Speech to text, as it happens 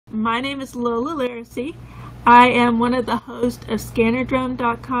My name is Lola Laracy. I am one of the hosts of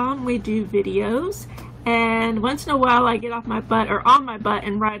Scannerdrum.com. We do videos, and once in a while I get off my butt or on my butt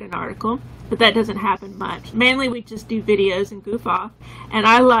and write an article, but that doesn't happen much. Mainly we just do videos and goof off, and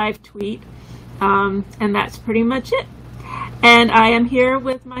I live tweet, and that's pretty much it. And I am here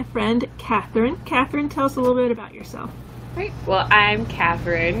with my friend Katherine. Katherine, tell us a little bit about yourself. Right. Well, I'm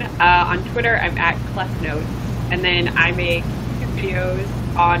Katherine. On Twitter, I'm at ClefNotes, and then I make videos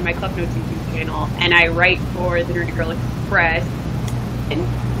on my ClefNotes YouTube channel, and I write for the Nerdy Girl Express, and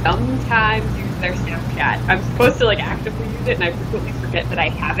sometimes use their Snapchat. I'm supposed to actively use it, and I frequently forget that I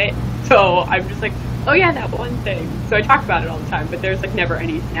have it. So I'm just like, oh yeah, that one thing. So I talk about it all the time, but there's never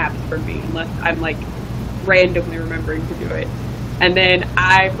any snaps for me unless I'm randomly remembering to do it. And then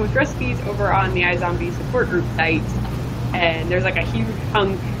I post recipes over on the iZombie support group site, and there's a huge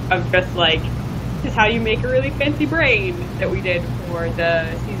hunk of just this is how you make a really fancy brain that we did for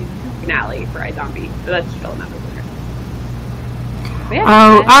the season 2 finale for iZombie. So that's still another winner.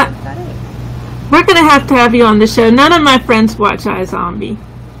 Yeah, we're gonna have to have you on the show. None of my friends watch iZombie.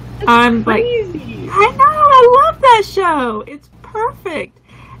 I'm crazy. I know, I love that show. It's perfect.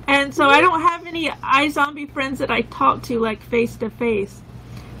 And so I don't have any iZombie friends that I talk to face to face.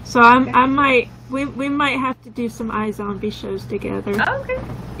 So we might have to do some iZombie shows together. Oh, okay.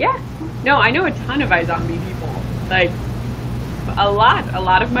 Yeah. No, I know a ton of iZombie people. A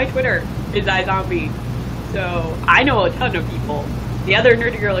lot of my Twitter is iZombie. So I know a ton of people. The other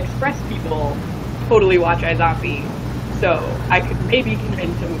Nerdy Girl Express people totally watch iZombie. So I could maybe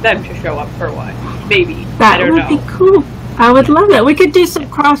convince some of them to show up for one. Maybe. That would be cool. I would love that. We could do some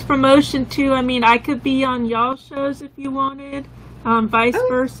cross promotion too. I mean, I could be on y'all's shows if you wanted, vice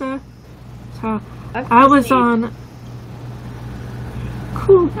versa. So I was on.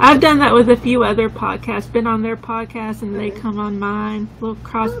 Cool. I've done that with a few other podcasts. Been on their podcast and they come on mine. A little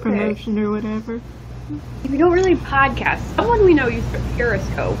cross promotion or whatever. We don't really podcast. Someone we know used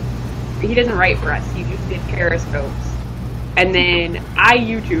Periscope. He doesn't write for us. He just did Periscopes. And then I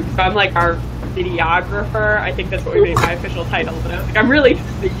YouTube, so I'm our videographer. I think that's what we made my official title. But I was I'm really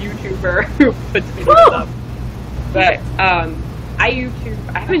just the YouTuber who puts videos up. But I YouTube.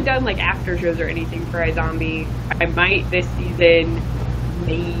 I haven't done after shows or anything for iZombie. I might this season.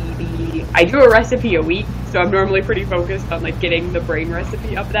 Maybe I do a recipe a week, so I'm normally pretty focused on getting the brain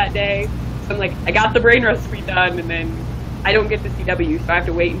recipe up that day. So I'm I got the brain recipe done, and then I don't get the CW, so I have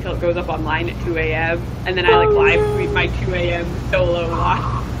to wait until it goes up online at 2 a.m. And then I live tweet my 2 a.m. solo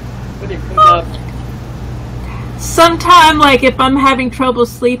watch when it comes up. Sometime, if I'm having trouble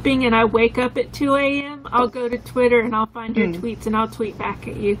sleeping and I wake up at 2 a.m., I'll go to Twitter and I'll find your tweets and I'll tweet back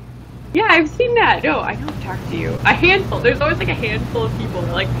at you. Yeah, I've seen that. No, I don't talk to you. A handful. There's always a handful of people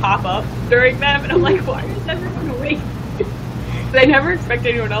that pop up during them, and I'm why is everyone awake? But I never expect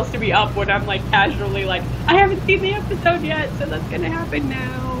anyone else to be up when I'm casually I haven't seen the episode yet, so that's gonna happen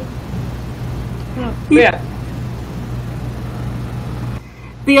now. Yeah.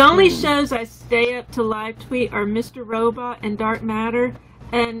 The only shows I stay up to live tweet are Mr. Robot and Dark Matter.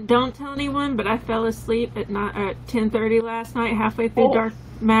 And don't tell anyone, but I fell asleep at 10:30 last night, halfway through Dark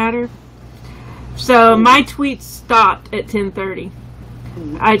Matter. So my tweets stopped at 10:30.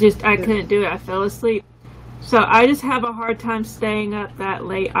 I couldn't do it. I fell asleep. So I just have a hard time staying up that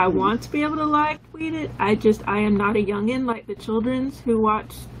late. I want to be able to live tweet it. I am not a youngin' like the childrens who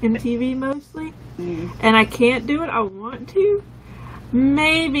watch MTV mostly. And I can't do it. I want to.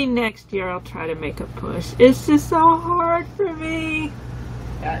 Maybe next year I'll try to make a push. It's just so hard for me.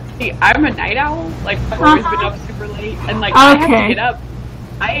 Yeah, see, I'm a night owl. I've always been up super late, and I have to get up.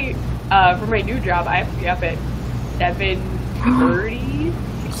 For my new job, I have to be up at 7:30.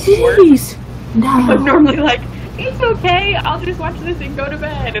 Jeez, no. I'm normally it's okay. I'll just watch this and go to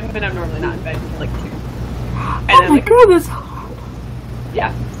bed, and then I'm normally not in bed until 2. And oh my god, that's hard.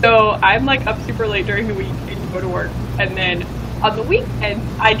 Yeah, so I'm up super late during the week and go to work, and then on the weekends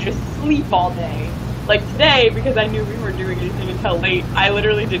I just sleep all day. Today, because I knew we weren't doing anything until late, I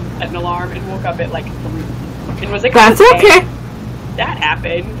literally didn't set an alarm and woke up at 3 and was that's okay. That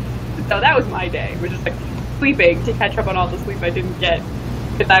happened. So that was my day, which is sleeping to catch up on all the sleep I didn't get,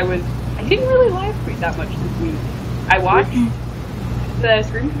 because I didn't really live tweet that much this week. I watched the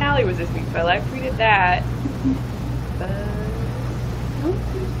Scream finale was this week, so I live tweeted that.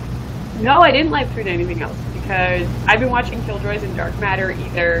 No, I didn't live tweet anything else because I've been watching Killjoys and Dark Matter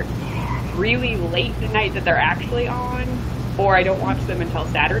either really late the night that they're actually on, or I don't watch them until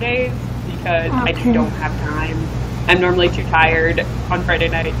Saturdays because I just don't have time. I'm normally too tired on Friday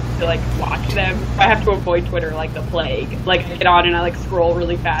night to watch them. I have to avoid Twitter like the plague. I get on and I scroll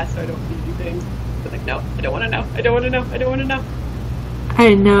really fast so I don't see anything. So no, I don't want to know. I don't want to know. I don't want to know.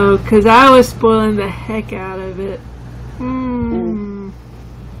 I know, because I was spoiling the heck out of it.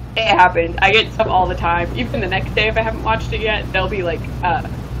 It happens. I get some all the time. Even the next day, if I haven't watched it yet, they'll be like, I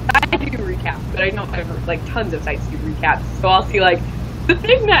do recaps, but I don't ever, like, tons of sites do recaps. So I'll see, like, the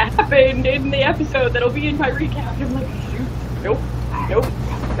thing that happened in the episode that'll be in my recap. And I'm like, shoot, nope.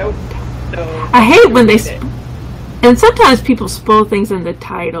 So I hate when they, and sometimes people spoil things in the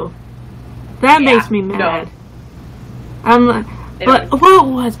title. That makes me mad. No. I'm like, but what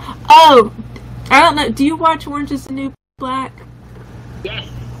was? Oh, I don't know. Do you watch Orange Is the New Black? Yes.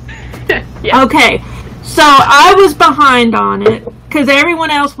 Yes. Okay, so I was behind on it because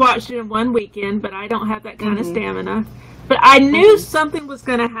everyone else watched it in one weekend, but I don't have that kind of stamina. But I knew something was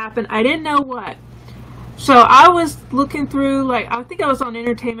going to happen. I didn't know what. So I was looking through, like, I think I was on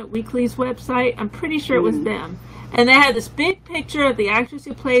Entertainment Weekly's website. I'm pretty sure it was them. And they had this big picture of the actress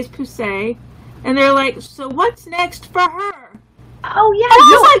who plays Poussey. And they're like, so what's next for her? Oh, yeah. And I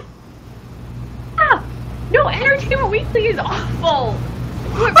was like, no, Entertainment Weekly is awful.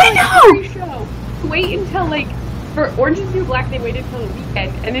 I know! Show. Wait until, like, for Orange Is the New Black, they waited until the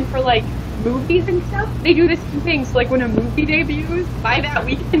weekend. And then for, like, movies and stuff, they do the same thing. So, like, when a movie debuts, by that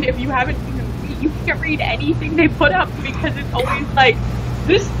weekend, if you haven't seen the movie, you can't read anything they put up because it's always like,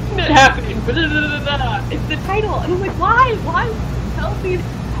 this thing that happened, blah, blah, blah, blah. It's the title. And I'm like, why? Why tell me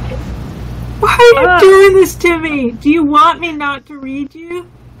that? Why are you doing this to me? Do you want me not to read you?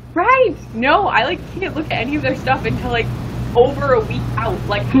 Right. No, I, like, can't look at any of their stuff until, like, over a week out.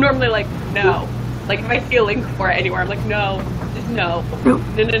 Like, I'm normally like, no. Like, if I see a link for it anywhere, I'm like, no. Just no.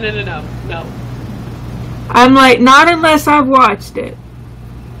 No. I'm like, not unless I've watched it.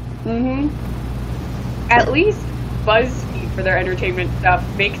 At least BuzzFeed, for their entertainment stuff,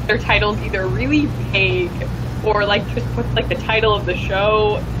 makes their titles either really vague or, like, just puts, like, the title of the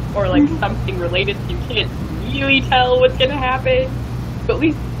show or, like, something related so you can't really tell what's gonna happen. But at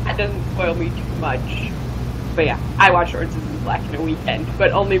least that doesn't spoil me too much. But yeah, I watched Orange Is the New Black in a weekend,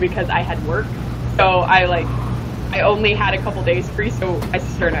 but only because I had work. So I only had a couple days free, so my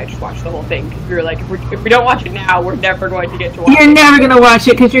sister and I just watched the whole thing. Because we were like, if we don't watch it now, we're never going to get to watch it. You're never going to watch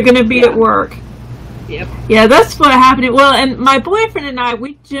it because you're going to be at work. Yep. Yeah, that's what happened. Well, and my boyfriend and I,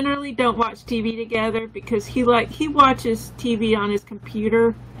 we generally don't watch TV together because he watches TV on his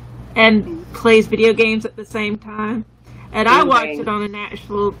computer and plays video games at the same time. And I watch it on an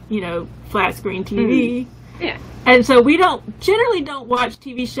actual, flat screen TV. Yeah. And so we generally don't watch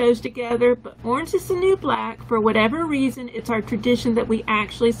TV shows together, but Orange Is the New Black, for whatever reason, it's our tradition that we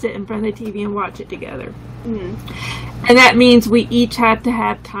actually sit in front of the TV and watch it together. And that means we each have to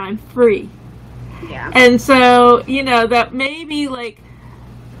have time free. Yeah. And so, that maybe, like,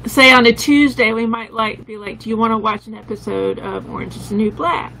 say on a Tuesday, we might be like, do you want to watch an episode of Orange Is the New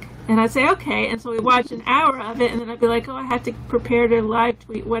Black? And I'd say, okay. And so we watch an hour of it, and then I'd be like, oh, I have to prepare to live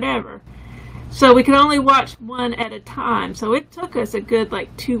tweet, whatever. So we can only watch one at a time. So it took us a good,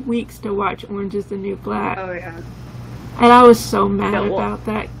 2 weeks to watch Orange Is the New Black. Oh, yeah. And I was so mad about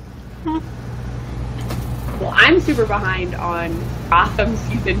that. Well, I'm super behind on Gotham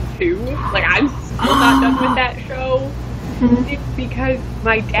Season 2. Like, I'm still not done with that show. It's because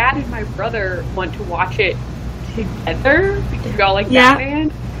my dad and my brother want to watch it together because we all like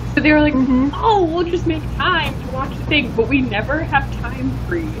Batman. So they were like, oh, we'll just make time to watch the thing. But we never have time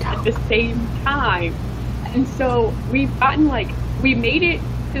free at the same time. And so we've gotten, we made it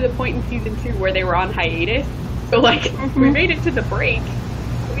to the point in Season 2 where they were on hiatus. So, we made it to the break.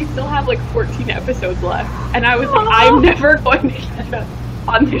 We still have, 14 episodes left. And I was like, I'm never going to catch up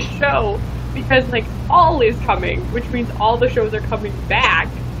on this show. Because, All is coming, which means all the shows are coming back.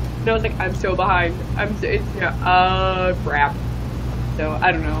 And I was like, I'm so behind. Crap. So,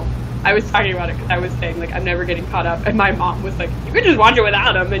 I don't know. I was talking about it because I was saying, I'm never getting caught up. And my mom was like, you could just watch it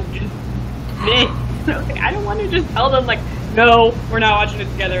without him and just, meh. And I was like, I don't want to just tell them, no, we're not watching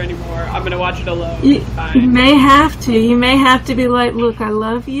it together anymore. I'm going to watch it alone. It's fine. You may have to. You may have to be like, look, I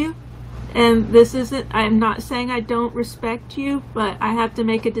love you. And this isn't, I'm not saying I don't respect you, but I have to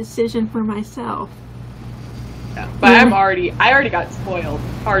make a decision for myself. Yeah, but I already got spoiled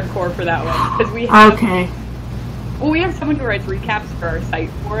hardcore for that one. Because we have, we have someone who writes recaps for our site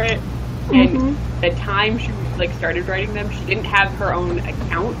for it. And the time she started writing them, she didn't have her own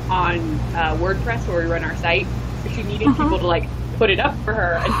account on WordPress where we run our site. So she needed people to put it up for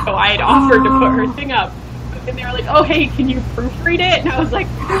her. And so I had offered to put her thing up. And they were like, oh, hey, can you proofread it? And I was like,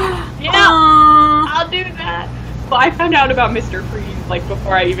 yeah, I'll do that. Well, I found out about Mr. Freeze,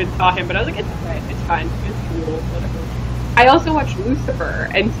 before I even saw him. But I was like, it's alright, it's fine. It's cool, whatever. I also watched Lucifer.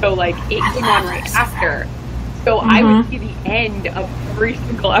 And so, it came on right after. So I would see the end of every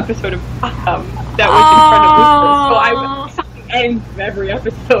single episode of Gotham that was in front of Lucifer. So I would ends of every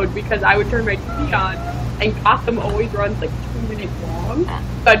episode because I would turn my TV on and Gotham always runs like 2 minutes long.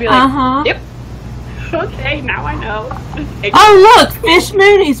 So I'd be like, yep. Okay, now I know. Oh, look, Fish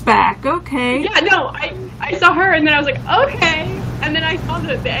Mooney's back. Okay. Yeah, no, I saw her and then I was like, okay. And then I saw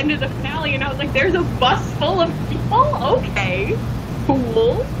the end of the finale and I was like, there's a bus full of people? Okay.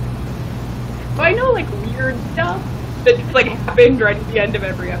 Cool. So I know, like, weird stuff that just, like, happened right at the end of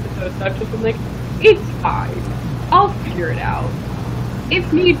every episode. So I've just been like, it's fine. I'll figure it out.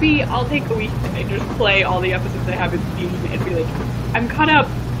 If need be, I'll take a week and just play all the episodes I haven't seen and be like, I'm caught up.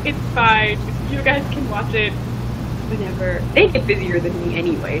 It's fine. You guys can watch it whenever. They get busier than me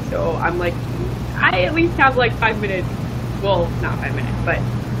anyway, so I'm like, I at least have like 5 minutes. Well, not 5 minutes, but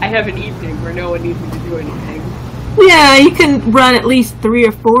I have an evening where no one needs me to do anything. Yeah, you can run at least 3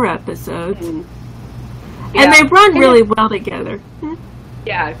 or 4 episodes. Yeah. And they run really well together.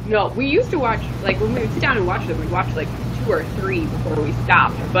 Yeah, no, we used to watch, like, when we would sit down and watch them, we'd watch like 2 or 3 before we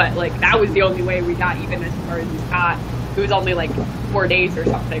stopped, but like, that was the only way we got even as far as we got. It was only like 4 days or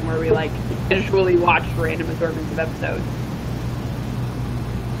something where we like individually watched random assortments of episodes.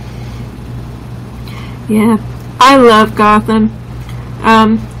 Yeah, I love Gotham.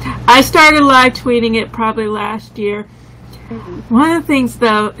 I started live tweeting it probably last year. One of the things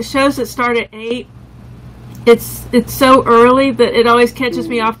though, shows that start at 8, it's so early that it always catches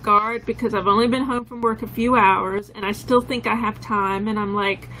me off guard because I've only been home from work a few hours and I still think I have time and I'm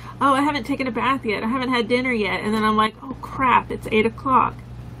like, oh, I haven't taken a bath yet, I haven't had dinner yet, and then I'm like, oh crap, it's 8 o'clock.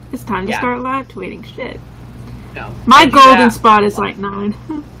 It's time to start live tweeting. Shit. No. My golden spot is like 9.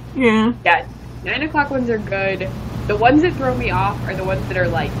 Yeah. Yeah, 9 o'clock ones are good. The ones that throw me off are the ones that are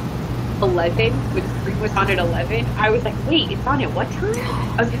like 11, when the screen was on at 11. I was like, wait, it's on at what time?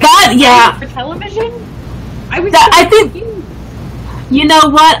 I was God, yeah. For television? I was I think, confused. you know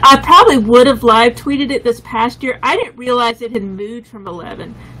what? I probably would have live tweeted it this past year. I didn't realize it had moved from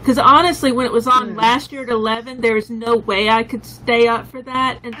 11. Because honestly, when it was on last year at 11, there was no way I could stay up for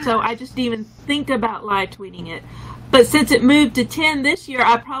that. And so I just didn't even think about live tweeting it. But since it moved to 10 this year,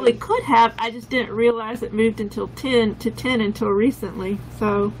 I probably could have. I just didn't realize it moved until 10 until recently.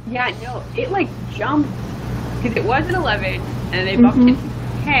 So yeah, no, it like jumped because it was at 11 and they bumped it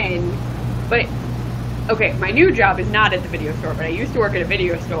to 10. But okay, my new job is not at the video store, but I used to work at a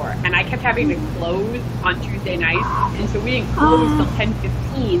video store, and I kept having to close on Tuesday nights, and so we didn't close till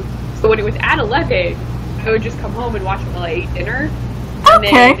 10:15. So when it was at 11, I would just come home and watch it while I ate dinner. And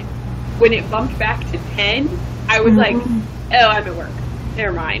then when it bumped back to 10, I was like, oh, I'm at work.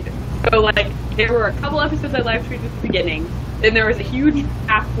 Never mind. So like, there were a couple episodes I live tweeted at the beginning. Then there was a huge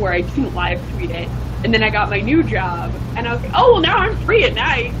gap where I didn't live tweet it. And then I got my new job, and I was like, oh, well, now I'm free at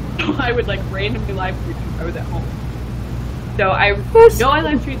night. So I would like randomly live tweet if I was at home. So I know I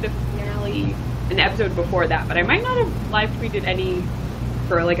live tweeted the finale and the episode before that, but I might not have live tweeted any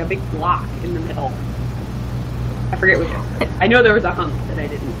for like a big block in the middle. I forget which episode. I know there was a hunk that I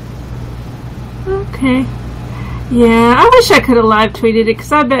didn't. Okay. Yeah, I wish I could have live tweeted it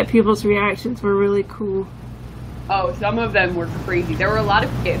because I bet people's reactions were really cool. Oh, some of them were crazy. There were a lot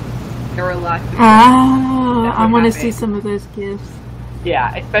of gifts. There were lots of I want to see some of those gifts.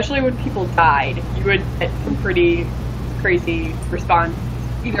 Yeah, especially when people died. You would get some pretty crazy response.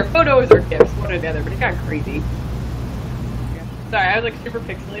 Either photos or gifts, one or the other, but it got crazy. Yeah. Sorry, I was like super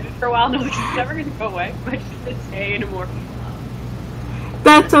pixelated for a while. No, it's never going to go away. I just didn't say anymore.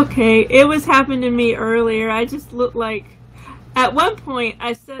 That's okay. It was happening to me earlier. I just looked like... At one point,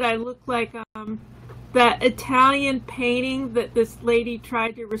 I said I looked like... that Italian painting that this lady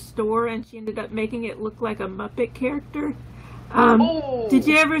tried to restore, and she ended up making it look like a Muppet character. Did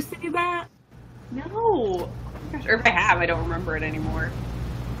you ever see that? No. Gosh, or if I have, I don't remember it anymore.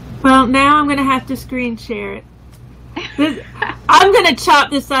 Well, now I'm going to have to screen share it. I'm going to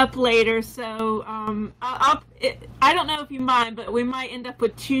chop this up later, so I don't know if you mind, but we might end up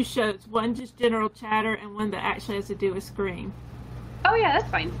with 2 shows. One just general chatter, and one that actually has to do with screen. Oh yeah, that's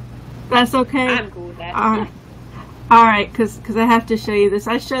fine. That's okay? I'm cool with that. Alright, because I have to show you this.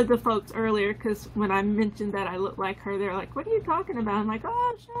 I showed the folks earlier, because when I mentioned that I look like her, they're like, what are you talking about? I'm like, oh,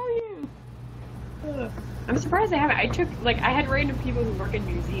 I'll show you. I'm surprised I haven't. I had random people who work in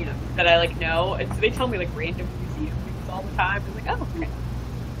museums that I, like, know, and so they tell me, like, random museum things all the time. I'm like, oh, okay.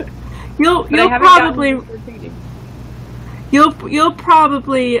 You'll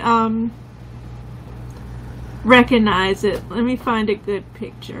probably recognize it. Let me find a good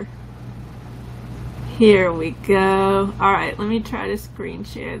picture. Here we go. Alright, let me try to screen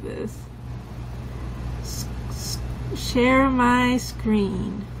share this. Share my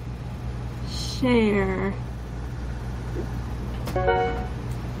screen. Share.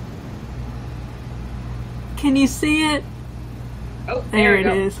 Can you see it? Oh, there it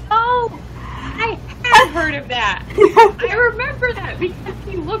go. is. Oh, I have heard of that. I remember that because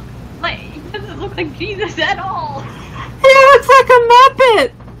he doesn't look like Jesus at all. He looks like a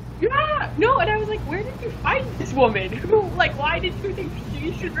Muppet. Yeah, no, and I was like, where did you find this woman? Why did you think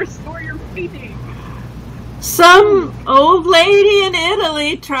she should restore your painting? Some old lady in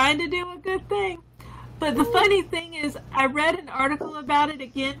Italy trying to do a good thing. But the funny thing is, I read an article about it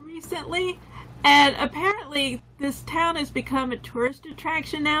again recently, and apparently this town has become a tourist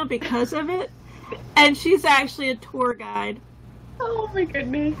attraction now because of it. And she's actually a tour guide. Oh my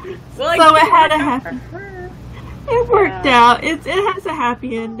goodness. Well, so it had a happy... It worked out. It has a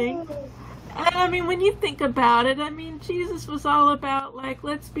happy ending. And I mean, when you think about it, I mean, Jesus was all about, like,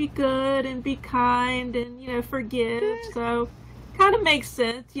 let's be good and be kind and, you know, forgive. So, kind of makes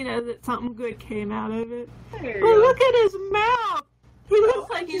sense, you know, that something good came out of it. But look at his mouth. He looks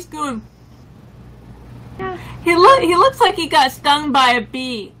like he's going... He looks like he got stung by a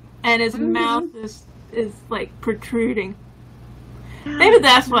bee, and his mouth is like protruding. Maybe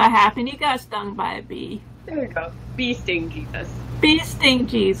that's what happened. He got stung by a bee. There we go. BeeSting Jesus. BeeSting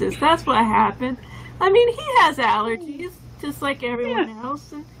Jesus. That's what happened. I mean, he has allergies, just like everyone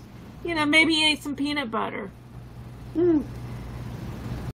else, and you know, maybe he ate some peanut butter.